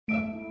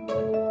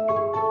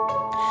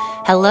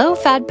Hello,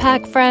 Fad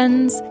Pack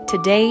friends!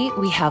 Today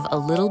we have a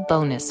little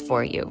bonus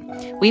for you.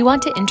 We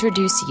want to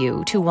introduce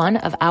you to one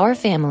of our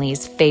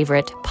family's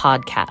favorite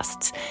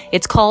podcasts.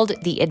 It's called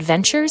The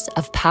Adventures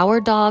of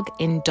Power Dog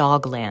in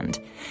Dogland.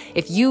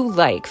 If you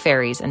like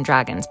fairies and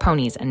dragons,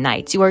 ponies and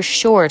knights, you are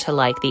sure to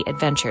like The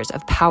Adventures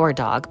of Power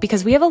Dog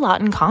because we have a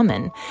lot in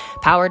common.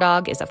 Power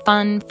Dog is a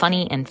fun,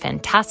 funny, and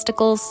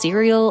fantastical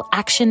serial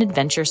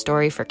action-adventure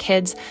story for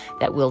kids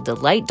that will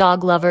delight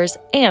dog lovers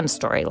and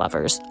story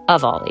lovers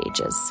of all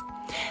ages.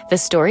 The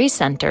story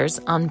centers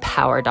on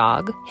Power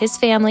Dog, his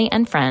family,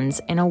 and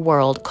friends in a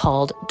world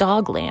called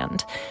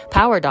Dogland.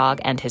 Power Dog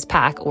and his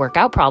pack work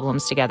out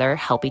problems together,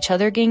 help each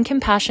other gain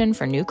compassion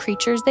for new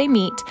creatures they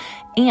meet,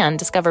 and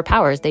discover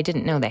powers they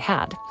didn't know they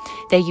had.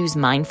 They use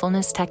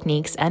mindfulness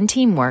techniques and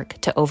teamwork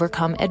to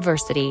overcome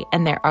adversity,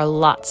 and there are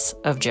lots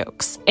of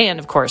jokes. And,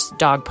 of course,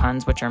 dog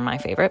puns, which are my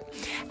favorite,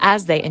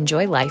 as they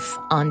enjoy life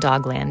on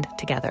Dogland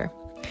together.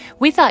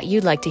 We thought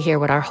you'd like to hear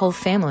what our whole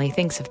family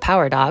thinks of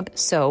Power Dog,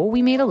 so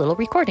we made a little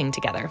recording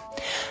together.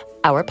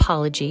 Our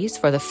apologies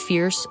for the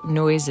fierce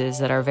noises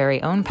that our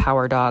very own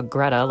Power Dog,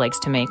 Greta, likes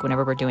to make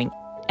whenever we're doing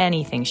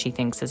anything she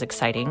thinks is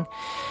exciting,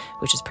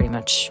 which is pretty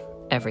much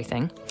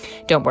everything.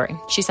 Don't worry,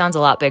 she sounds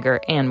a lot bigger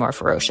and more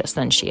ferocious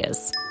than she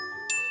is.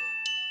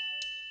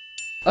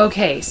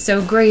 Okay,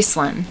 so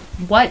Gracelyn,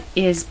 what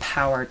is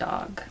Power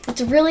Dog?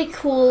 It's a really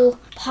cool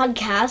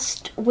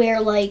podcast where,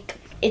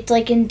 it's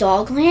in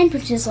Dogland,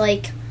 which is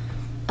a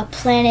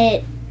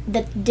planet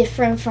that's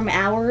different from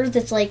ours.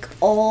 It's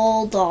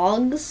all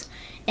dogs,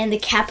 and the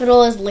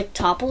capital is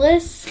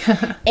Lictopolis.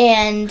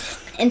 And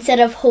instead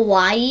of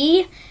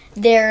Hawaii,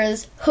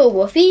 there's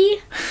Hawaii.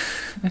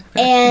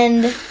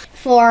 And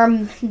for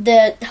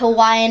the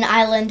Hawaiian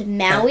island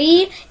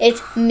Maui,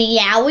 it's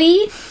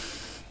Meowie.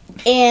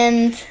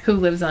 And who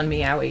lives on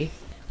Meowie?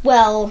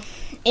 Well,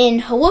 in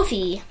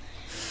Hawaii,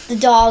 the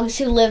dogs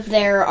who live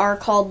there are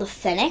called the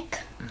Fennec.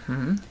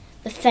 Mm-hmm.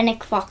 The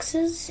Fennec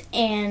foxes,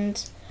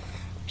 and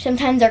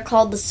sometimes they're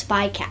called the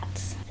spy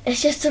cats.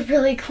 It's just a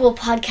really cool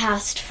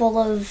podcast full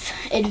of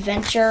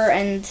adventure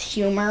and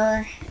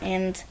humor,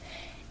 and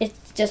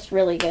it's just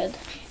really good.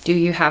 Do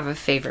you have a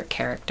favorite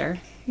character?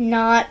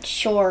 Not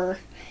sure.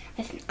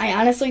 I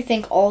honestly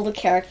think all the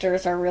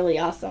characters are really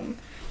awesome.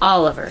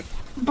 Oliver.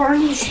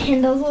 Barney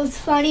Sandals was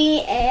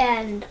funny,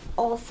 and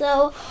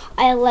also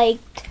I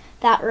liked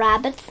that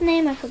rabbit's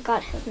name. I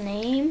forgot his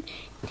name.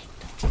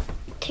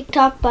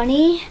 TikTok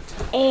Bunny,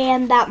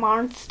 and that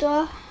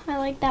monster. I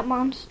like that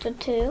monster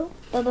too.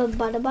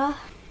 Bubba,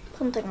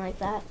 something like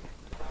that.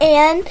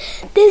 And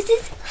this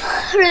is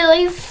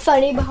really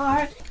funny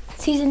part.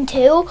 Season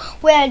 2,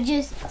 where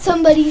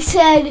somebody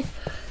said,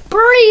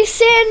 Bernie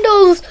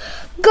Sandals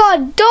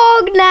got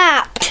dog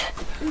napped.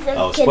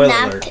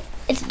 Kidnapped.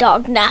 It's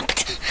dog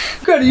napped.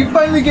 Greta, you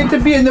finally get to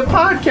be in the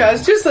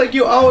podcast just like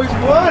you always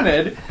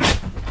wanted.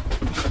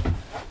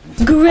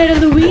 Greta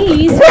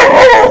Louise,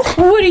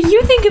 what do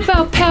you think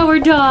about Power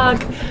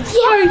Dog?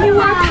 Yeah. Are you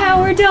our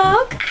Power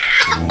Dog?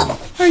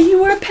 Are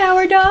you our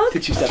Power Dog?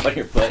 Did you step on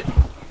your foot?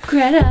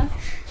 Greta.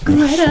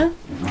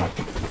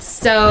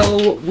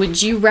 So,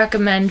 would you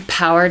recommend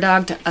Power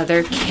Dog to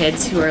other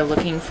kids who are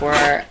looking for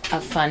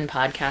a fun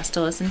podcast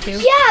to listen to?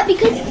 Yeah,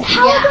 because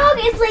Power Dog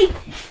is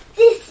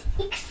this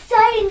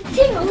exciting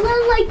thing, a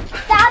little like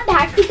Fad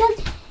Pack, because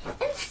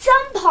in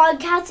some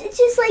podcasts it's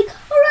just a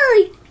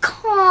really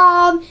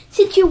calm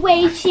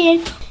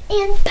situation,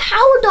 and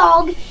Power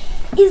Dog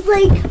is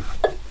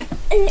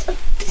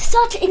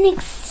such an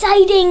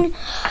exciting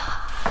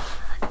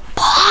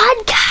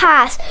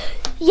podcast.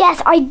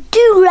 Yes, I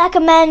do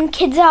recommend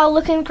kids that are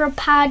looking for a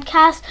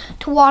podcast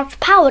to watch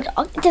Power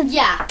Dog. It's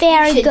a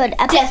very good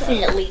episode.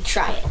 Definitely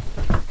try it.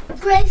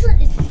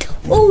 Gracelyn is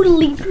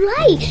totally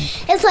right.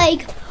 It's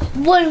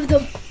one of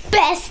the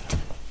best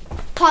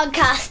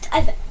podcasts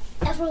I've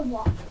ever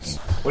watched.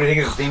 What do you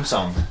think of the theme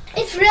song?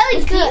 It's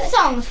really good. The theme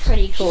song's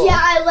pretty cool. Yeah,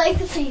 I like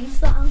the theme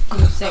song. Can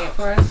you sing it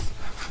for us?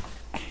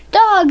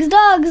 Dogs, who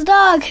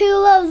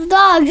loves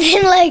dogs?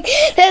 And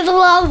there's a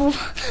lot of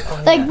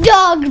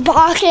dogs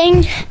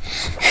barking.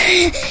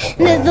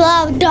 There's a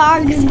lot of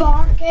dogs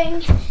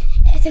barking.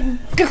 It's a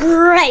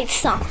great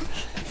song.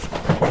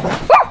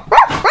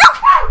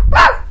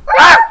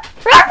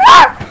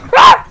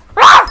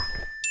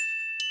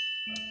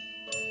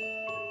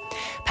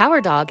 Power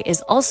Dog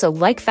is also,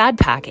 like Fad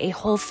Pack, a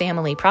whole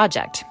family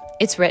project.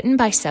 It's written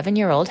by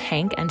 7-year-old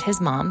Hank and his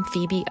mom,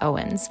 Phoebe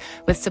Owens,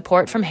 with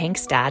support from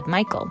Hank's dad,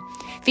 Michael.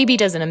 Phoebe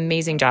does an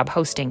amazing job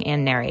hosting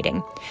and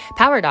narrating.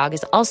 Power Dog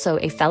is also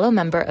a fellow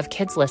member of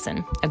Kids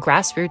Listen, a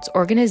grassroots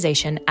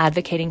organization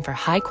advocating for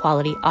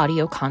high-quality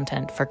audio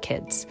content for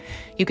kids.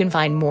 You can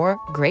find more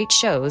great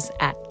shows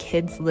at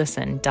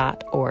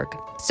kidslisten.org.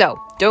 So,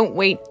 don't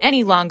wait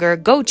any longer.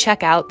 Go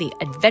check out The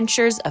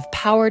Adventures of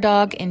Power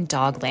Dog in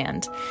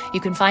Dogland. You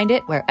can find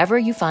it wherever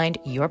you find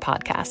your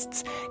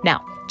podcasts.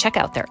 Now, check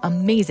out their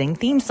amazing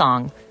theme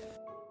song.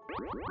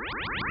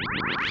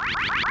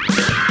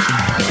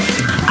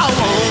 Our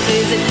home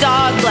is a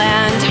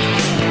Dogland,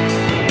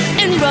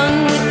 and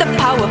run with the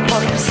power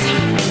pups.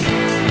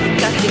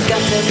 Got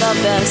they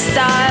love their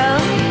style,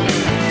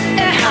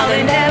 and how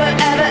they never,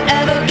 ever,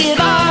 ever give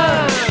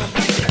up.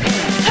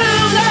 Who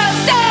loves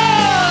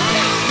dogs?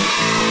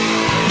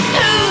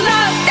 Who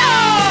loves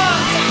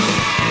dogs?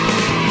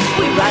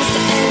 We rise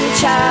to any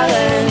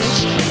challenge,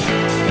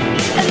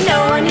 and no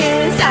one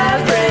here is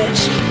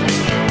average.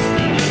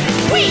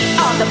 We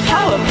are the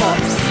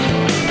Powerpuffs.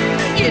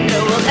 You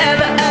know we'll ever